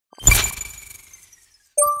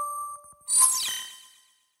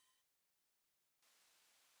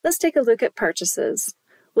Let's take a look at purchases.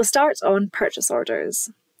 We'll start on purchase orders.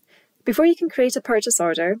 Before you can create a purchase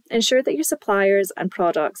order, ensure that your suppliers and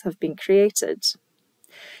products have been created.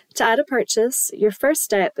 To add a purchase, your first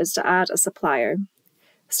step is to add a supplier.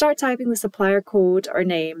 Start typing the supplier code or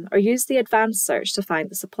name, or use the advanced search to find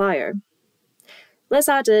the supplier. Let's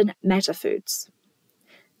add in MetaFoods.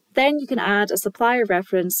 Then you can add a supplier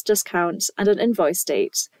reference, discount, and an invoice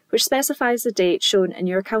date, which specifies the date shown in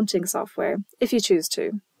your accounting software, if you choose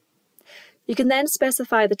to. You can then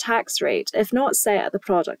specify the tax rate, if not set at the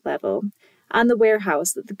product level, and the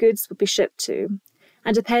warehouse that the goods will be shipped to.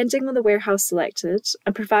 And depending on the warehouse selected,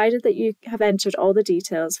 and provided that you have entered all the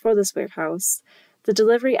details for this warehouse, the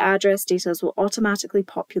delivery address details will automatically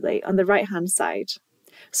populate on the right-hand side.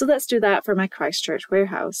 So let's do that for my Christchurch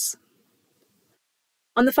warehouse.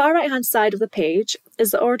 On the far right-hand side of the page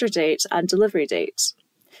is the order date and delivery date.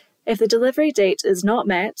 If the delivery date is not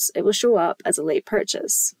met, it will show up as a late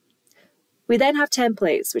purchase. We then have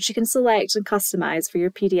templates which you can select and customize for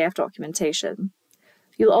your PDF documentation.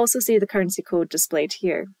 You'll also see the currency code displayed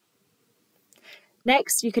here.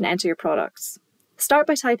 Next, you can enter your products. Start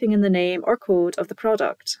by typing in the name or code of the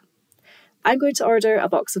product. I'm going to order a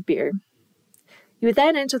box of beer. You would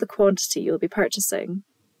then enter the quantity you'll be purchasing.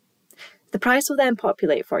 The price will then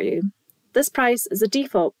populate for you. This price is a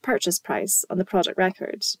default purchase price on the product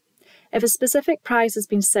record. If a specific price has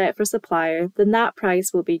been set for a supplier, then that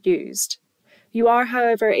price will be used. You are,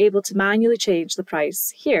 however, able to manually change the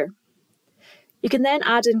price here. You can then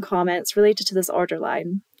add in comments related to this order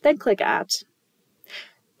line, then click Add.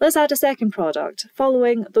 Let's add a second product,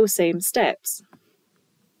 following those same steps.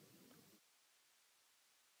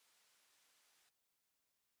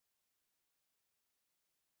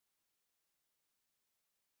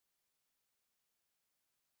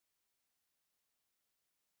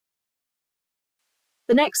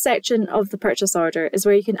 The next section of the purchase order is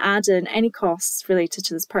where you can add in any costs related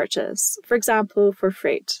to this purchase, for example, for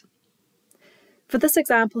freight. For this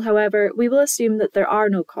example, however, we will assume that there are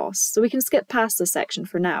no costs, so we can skip past this section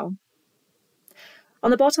for now.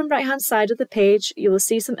 On the bottom right-hand side of the page, you will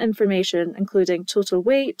see some information including total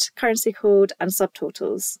weight, currency code, and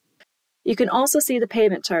subtotals. You can also see the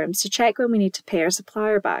payment terms to check when we need to pay our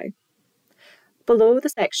supplier by. Below the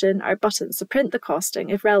section are buttons to print the costing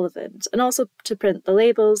if relevant, and also to print the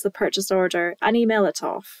labels, the purchase order, and email it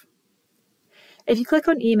off. If you click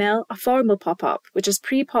on email, a form will pop up, which is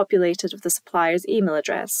pre-populated with the supplier's email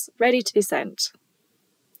address, ready to be sent.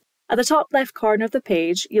 At the top left corner of the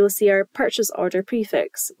page, you will see our purchase order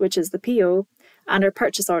prefix, which is the PO, and our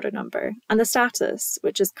purchase order number, and the status,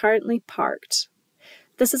 which is currently parked.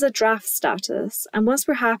 This is a draft status, and once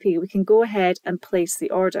we're happy, we can go ahead and place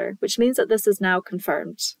the order, which means that this is now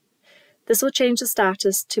confirmed. This will change the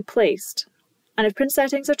status to placed, and if print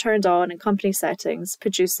settings are turned on and company settings,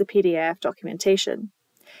 produce the PDF documentation.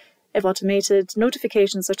 If automated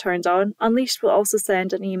notifications are turned on, Unleashed will also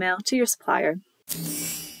send an email to your supplier.